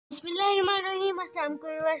Bismillahirrahmanirrahim. Assalamualaikum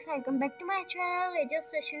viewers. Welcome back to my channel.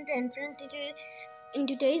 Latest session 10 friends. In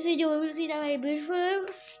today's video, we will see the very beautiful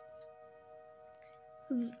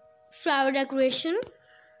flower decoration.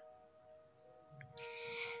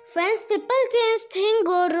 Friends, people change, things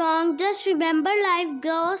go wrong. Just remember, life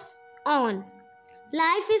goes on.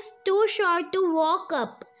 Life is too short to walk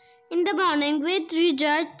up in the morning with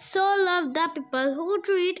regrets. So love the people who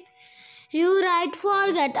treat you right.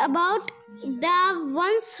 Forget about the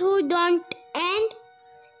ones who don't and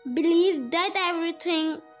believe that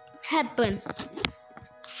everything happened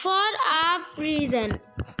for a reason.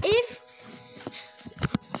 If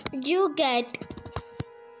you get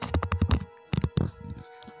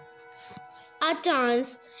a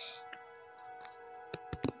chance,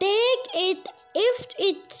 take it if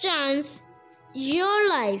it changes your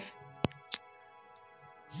life.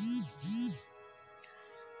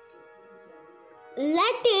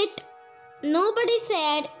 Let it. Nobody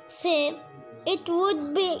say it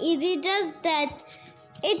would be easy, just that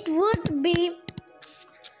it would be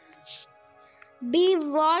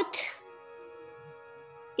worth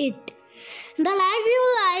it. The life you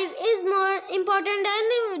live is more important than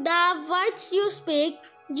the words you speak.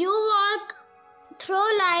 You walk through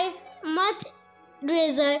life much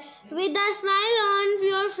wiser with a smile on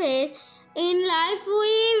your face. In life,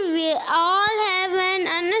 we all have an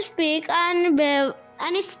unspeakable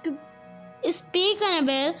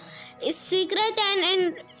secret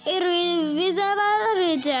and irrevisible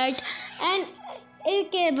result, and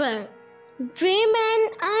irreparable dream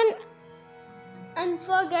and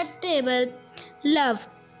unforgettable love.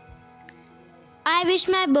 I wish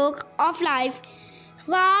my book of life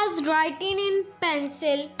was written in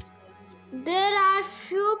pencil. There are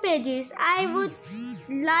few pages I would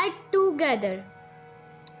like to gather.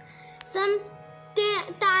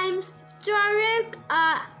 Sometimes stories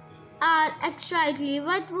are exactly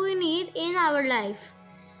what we need in our life.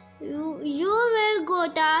 You will go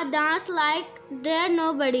to dance like there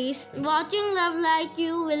nobody's watching, love like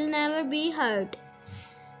you will never be hurt,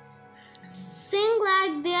 sing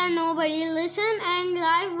like there nobody listen, and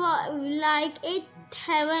live like it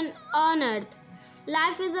heaven on earth.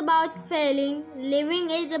 Life is about failing, living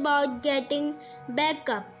is about getting back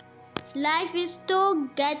up. Life is to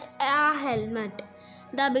get a helmet.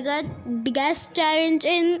 The biggest challenge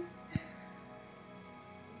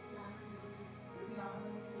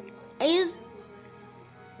is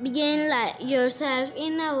begin yourself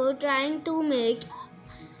in about trying to make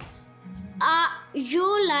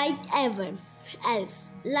you like ever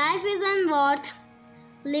else. Life isn't worth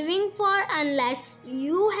living for unless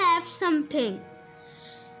you have something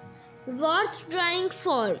worth trying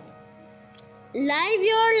for. Live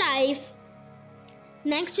your life.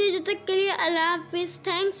 Next video तक के लिए अल्लाह हाफिज़.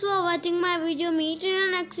 Thanks for watching my video. Meet in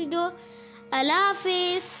next video. अल्लाह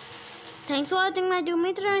हाफिज़. Thanks for watching my video.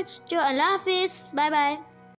 Meet in next video. अल्लाह हाफिज़. Bye bye.